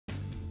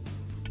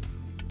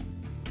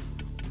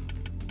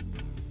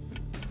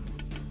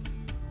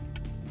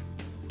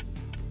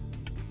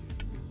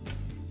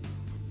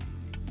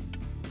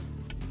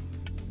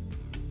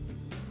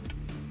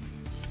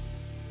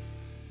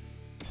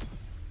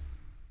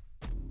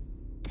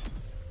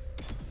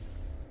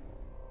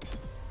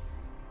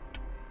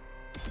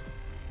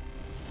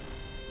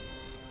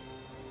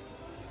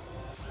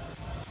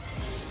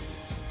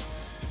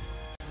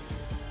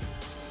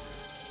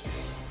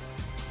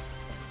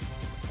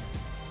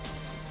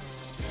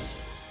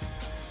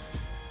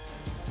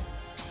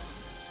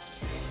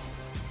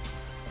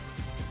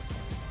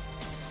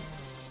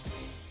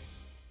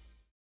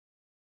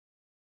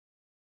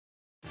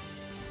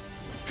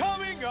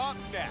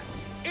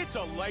It's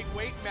a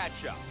lightweight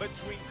matchup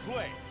between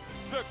Clay,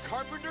 the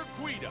Carpenter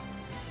Guida,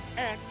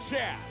 and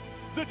Chad,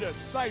 the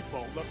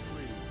Disciple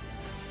Laprise.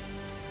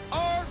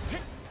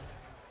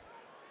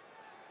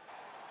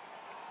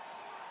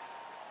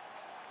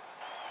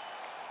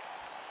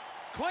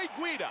 Clay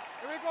Guida.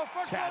 Here we go,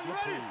 first Chad round.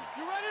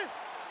 You ready? Laprise.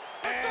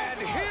 You ready? And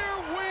here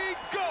we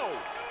go.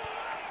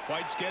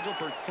 Fight scheduled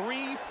for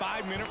 3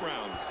 5-minute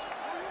rounds.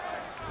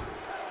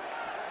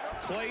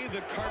 Clay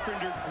the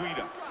Carpenter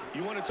Guida.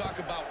 You want to talk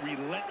about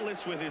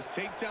relentless with his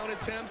takedown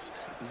attempts?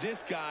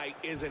 This guy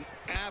is an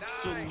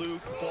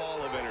absolute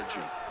ball of energy.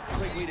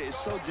 Clay Guida is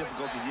so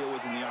difficult to deal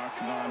with in the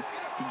octagon.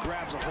 He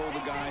grabs a hold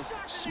of guys,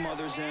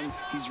 smothers him.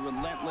 He's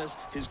relentless.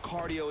 His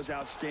cardio is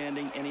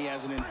outstanding, and he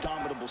has an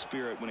indomitable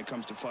spirit when it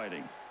comes to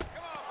fighting.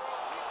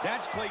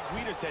 That's Clay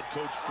Guida's head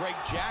coach, Greg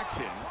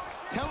Jackson,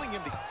 telling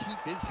him to keep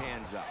his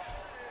hands up.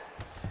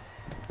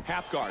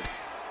 Half guard.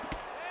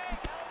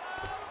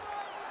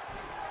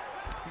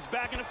 He's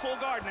back into full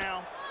guard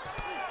now.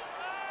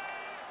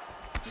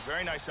 A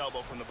very nice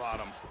elbow from the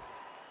bottom.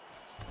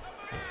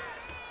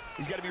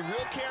 He's got to be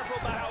real careful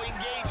about how he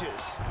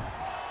engages.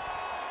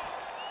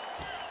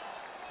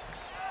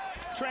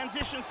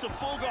 Transitions to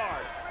full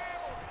guard.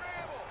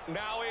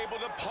 Now able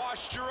to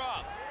posture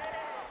up.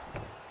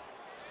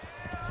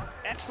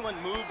 Excellent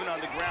movement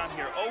on the ground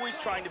here, always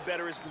trying to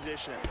better his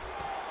position.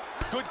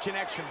 Good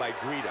connection by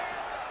Guida.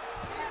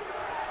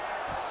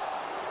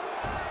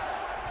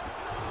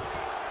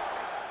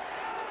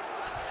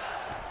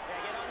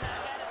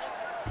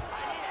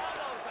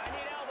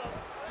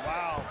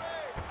 Wow.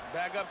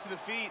 Back up to the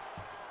feet.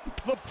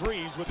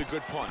 Laprise with a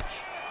good punch.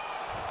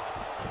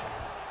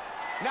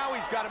 Now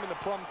he's got him in the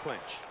plum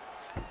clinch.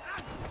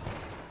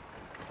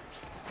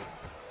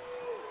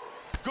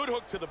 Good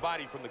hook to the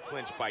body from the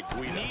clinch by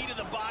Guida. Knee to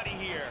the body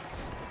here.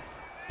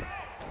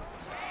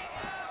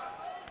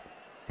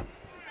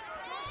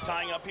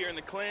 Tying up here in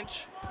the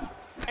clinch.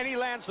 And he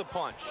lands the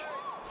punch.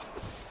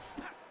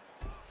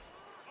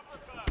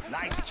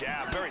 Nice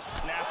jab, very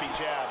snappy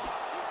jab.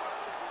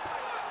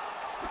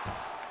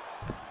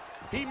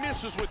 He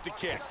misses with the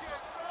kick.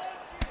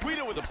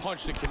 Guida with a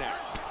punch that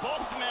connects.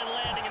 Both men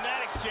landing in that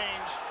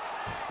exchange.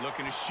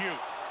 Looking to shoot.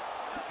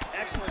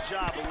 Excellent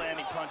job of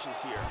landing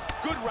punches here.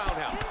 Good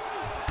roundhouse.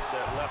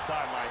 That left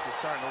eye, Mike, is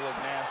starting to look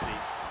nasty.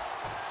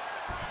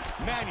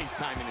 Manny's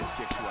timing his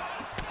kicks well.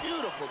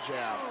 Beautiful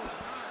jab.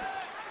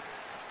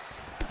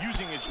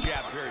 Using his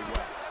jab very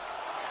well.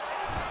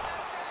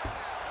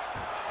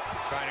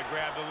 Trying to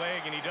grab the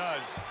leg, and he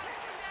does.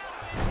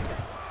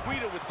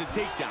 Guida with the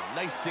takedown.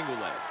 Nice single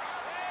leg.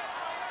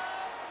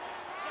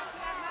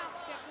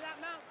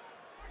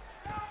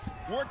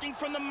 Working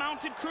from the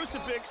mounted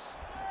crucifix.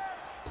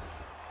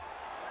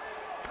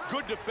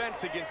 Good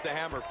defense against the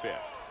hammer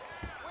fist.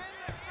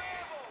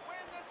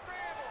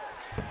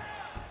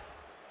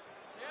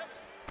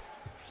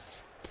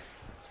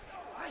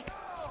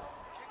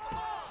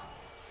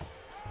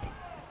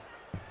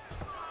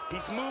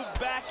 He's moved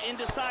back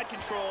into side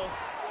control.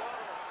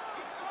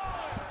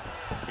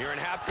 Here in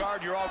half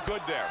guard, you're all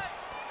good there.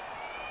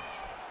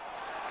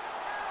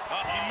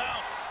 He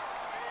mounts.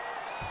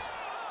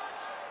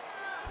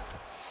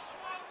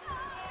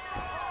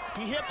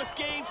 He hip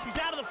escapes. He's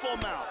out of the full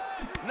mount.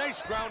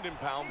 Nice ground and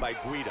pound by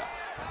Guida.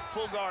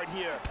 Full guard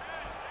here.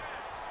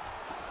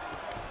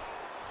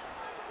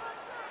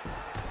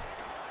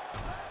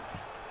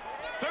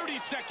 "30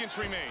 seconds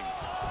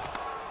remains.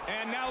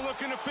 And now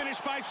looking to finish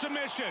by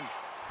submission.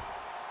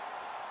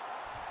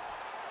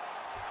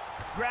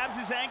 Grabs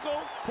his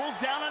ankle, pulls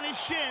down on his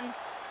shin.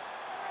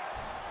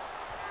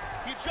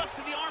 He adjusts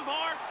to the arm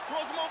bar,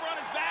 throws him over on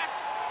his back.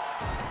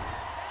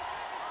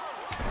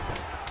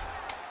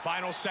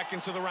 Final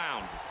seconds of the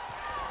round.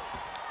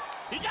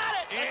 He got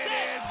it! That's it!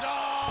 It is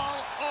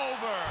all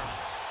over.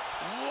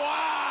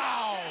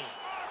 Wow!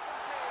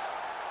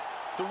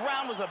 The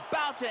round was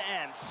about to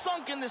end,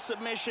 sunk in the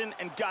submission,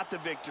 and got the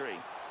victory.